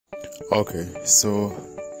Okay, so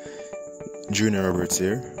Junior Roberts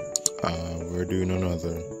here. We're doing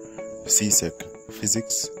another CSEC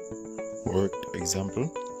physics work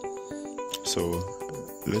example. So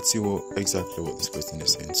let's see exactly what this question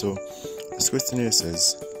is saying. So this question here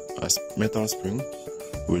says a metal spring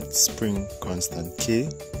with spring constant K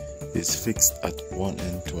is fixed at one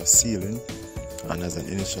end to a ceiling and has an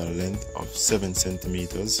initial length of 7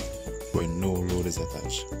 centimeters when no load is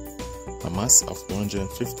attached. A mass of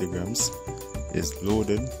 150 grams is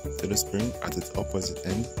loaded to the spring at its opposite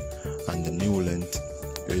end, and the new length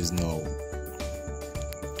is now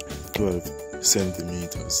 12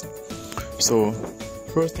 centimeters. So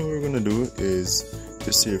first thing we're going to do is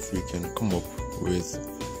to see if we can come up with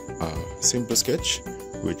a simple sketch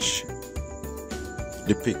which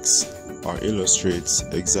depicts or illustrates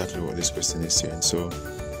exactly what this question is saying. So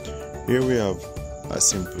here we have a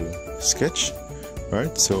simple sketch,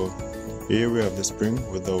 right? So here we have the spring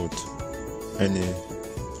without any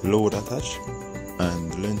load attached,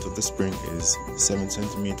 and the length of the spring is 7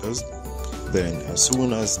 centimeters. Then as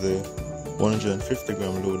soon as the 150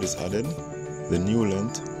 gram load is added, the new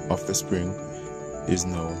length of the spring is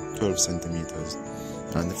now 12 centimeters.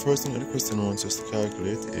 And the first thing that the question wants us to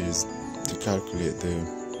calculate is to calculate the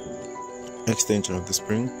extension of the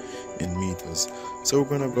spring in meters. So we're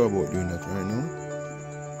going to go about doing that right now.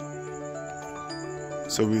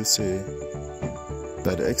 So we'll say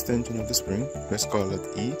that the extension of the spring, let's call it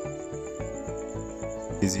E,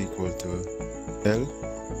 is equal to L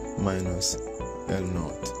minus L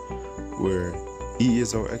naught, where E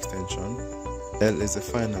is our extension, L is the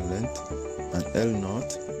final length, and L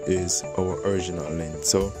naught is our original length.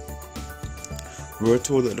 So we were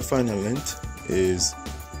told that the final length is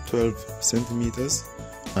 12 centimeters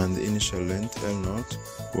and the initial length L naught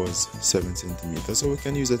was 7 centimeters. So we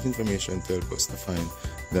can use that information to help us to find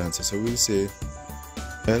the answer. So we'll say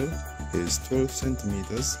L is 12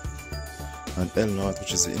 centimeters and L naught,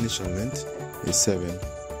 which is the initial length, is 7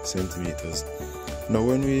 centimeters. Now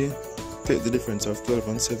when we take the difference of 12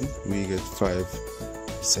 and 7, we get 5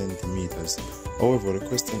 centimeters. However, the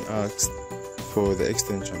question asks for the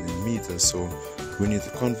extension in meters, so we need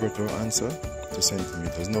to convert our answer to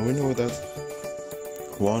centimeters. Now we know that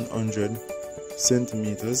 100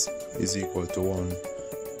 centimeters is equal to 1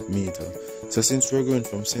 meter. So since we're going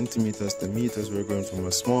from centimeters to meters, we're going from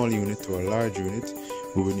a small unit to a large unit,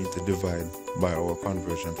 we will need to divide by our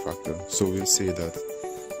conversion factor. So we'll say that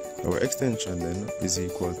our extension then is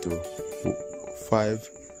equal to 5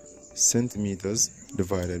 centimeters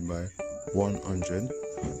divided by 100,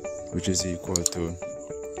 which is equal to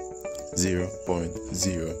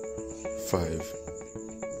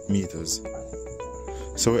 0.05 meters.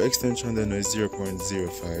 So our extension then is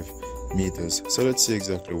 0.05 meters. So let's see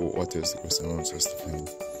exactly what else the question wants us to find.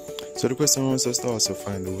 So the question wants us to also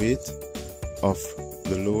find the weight of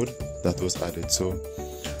the load that was added. So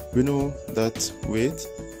we know that weight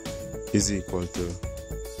is equal to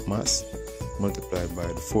mass multiplied by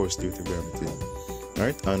the force due to gravity,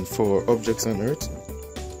 right? And for objects on Earth,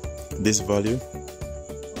 this value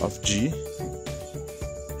of G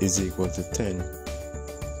is equal to 10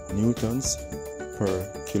 newtons per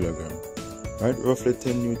kilogram, right? Roughly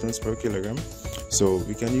 10 newtons per kilogram. So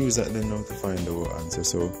we can use that then now to find our answer.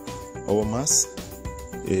 So our mass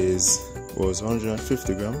was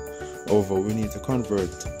 150 grams. However, we need to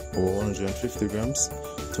convert our 150 grams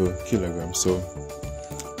to kilograms. So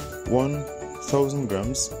 1000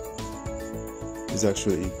 grams is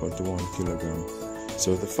actually equal to 1 kilogram.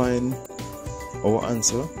 So to find our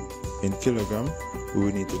answer in kilogram, we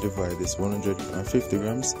will need to divide this 150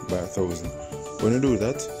 grams by 1000. When we do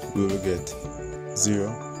that, we will get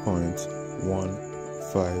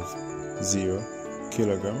 0.150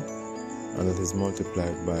 kilogram, and that is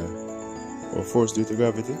multiplied by our force due to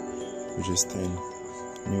gravity, which is 10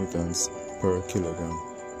 newtons per kilogram.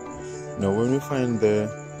 Now when we find the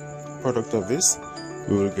product of this,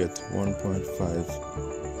 we will get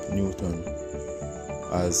 1.5 newton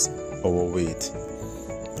as our weight.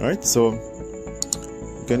 Alright, so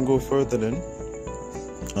we can go further then.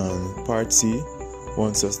 And part C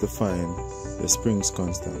wants us to find the spring's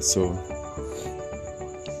constant. So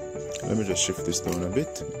let me just shift this down a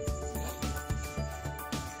bit.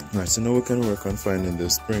 Alright, so now we can work on finding the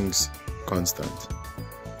spring's constant.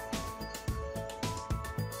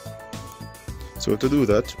 So to do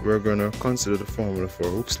that, we're going to consider the formula for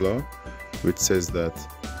Hooke's law, which says that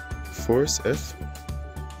force F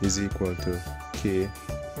is equal to K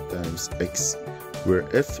times X, where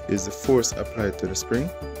F is the force applied to the spring,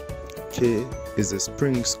 K is the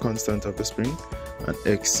spring's constant of the spring, and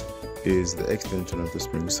X is the extension of the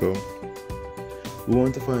spring. So We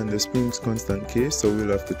want to find the spring's constant K, so we'll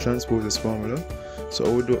have to transpose this formula. So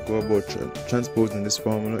how we do go about transposing this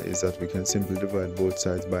formula is that we can simply divide both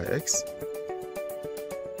sides by x.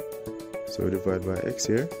 So we divide by x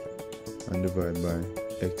here and divide by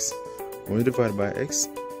x. When we divide by x,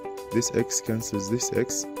 this x cancels this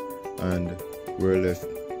x and we're left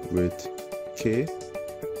with K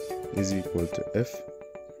is equal to F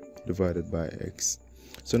divided by x.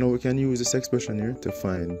 So now we can use this expression here to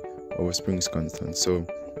find our spring's constant. So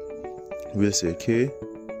we'll say K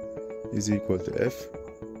is equal to F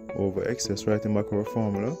over x. Let's write in back our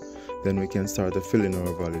formula. Then we can start to fill in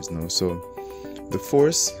our values now. So the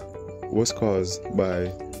force was caused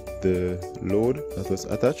by the load that was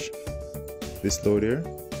attached. This load here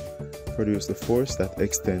produced the force that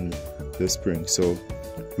extends the spring. So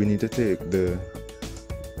we need to take the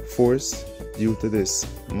force due to this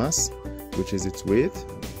mass, which is its weight,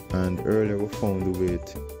 and earlier we found the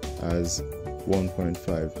weight as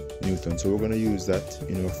 1.5 newtons. So we're going to use that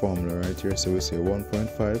in our formula right here. So we say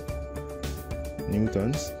 1.5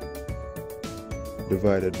 newtons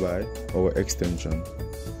divided by our extension.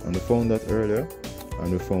 And we found that earlier,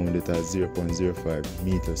 and we found it as 0.05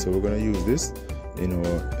 meters. So we're going to use this in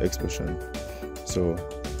our expression. So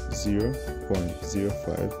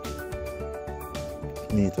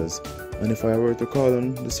 0.05 meters. And if I were to call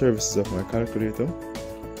on the services of my calculator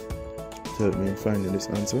to help me in finding this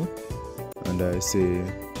answer, and I say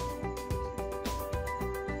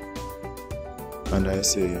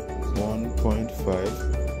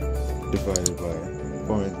 1.5 divided by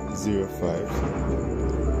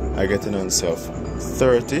 0.05, I get an answer of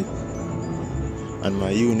 30, and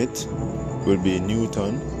my unit will be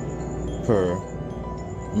Newton per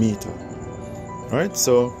meter. Alright,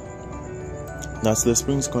 so that's the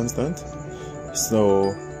spring's constant.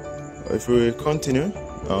 So if we continue,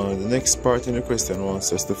 the next part in the question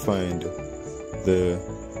wants us to find the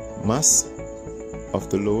mass of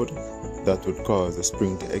the load that would cause the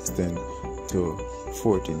spring to extend to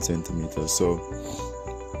 14 centimeters. So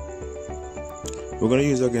we're going to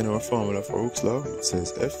use again our formula for Hooke's law. It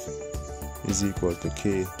says F is equal to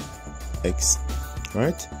Kx.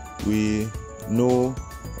 Right? We know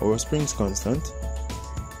our spring's constant.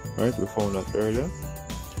 Right? We found that earlier,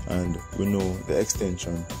 and we know the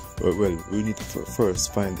extension. Well, we need to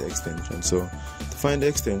first find the extension. So to find the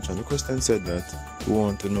extension, the question said that we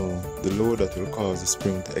want to know the load that will cause the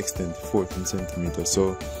spring to extend to 14 centimeters.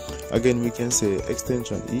 So again, we can say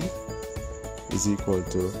extension E is equal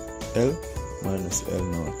to L minus L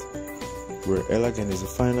naught, where L again is the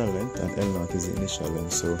final length and L naught is the initial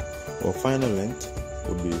length. So our final length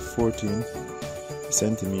would be 14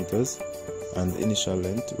 centimeters and the initial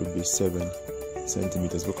length would be 7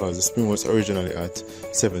 centimeters, because the spring was originally at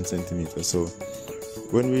 7 centimeters. So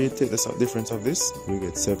when we take the difference of this, we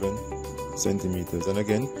get 7 centimeters. And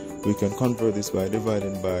again, we can convert this to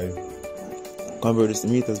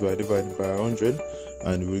meters by dividing by 100,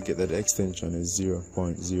 and we'll get that the extension is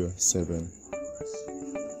 0.07.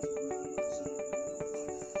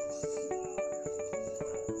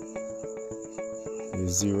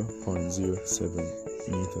 Is 0.07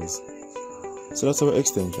 meters. So that's our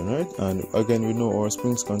extension, right? And again, we know our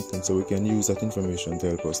spring's constant, so we can use that information to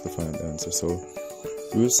help us to find the answer. So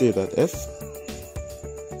we will say that F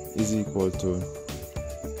is equal to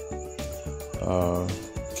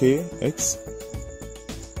Kx.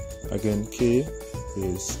 Again, K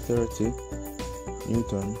is 30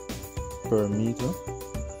 Newton per meter,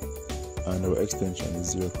 and our extension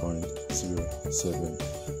is 0.07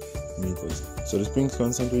 meters. So the spring's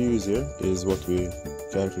constant we use here is what we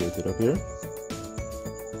calculated up here.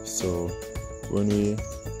 So when we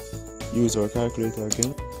use our calculator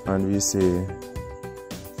again and we say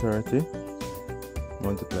 30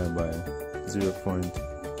 multiplied by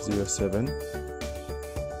 0.07,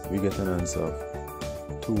 we get an answer of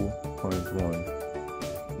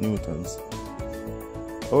 2.1 newtons.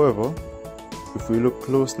 However, if we look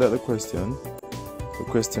closely at the question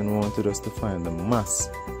wanted us to find the mass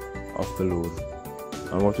of the load,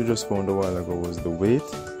 and what we just found a while ago was the weight.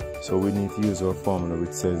 So we need to use our formula,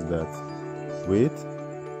 which says that weight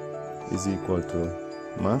is equal to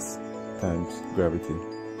mass times gravity.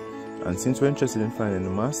 And since we're interested in finding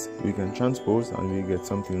the mass, we can transpose and we get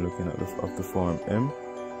something looking at of the form m,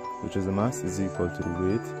 which is the mass is equal to the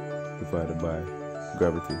weight divided by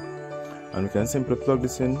gravity. And we can simply plug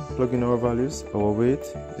in our values. Our weight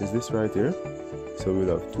is this right here, so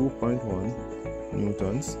we'll have 2.1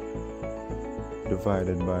 newtons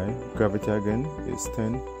divided by gravity again is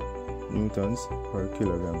 10 newtons per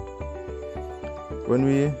kilogram. When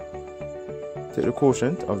we take the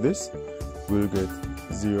quotient of this, we'll get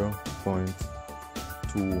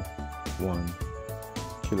 0.21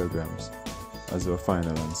 kilograms as our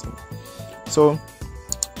final answer. So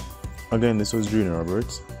again, this was Junior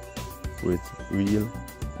Roberts with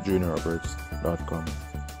realjuniorroberts.com.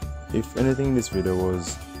 If anything in this video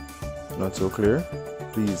was not so clear,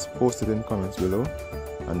 please post it in comments below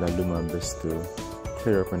and I'll do my best to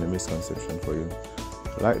clear up any misconception for you.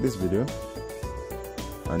 Like this video,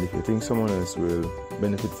 and if you think someone else will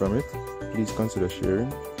benefit from it, please consider sharing,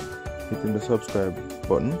 hitting the subscribe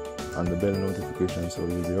button and the bell notification so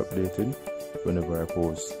you'll be updated whenever I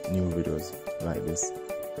post new videos like this.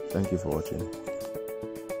 Thank you for watching.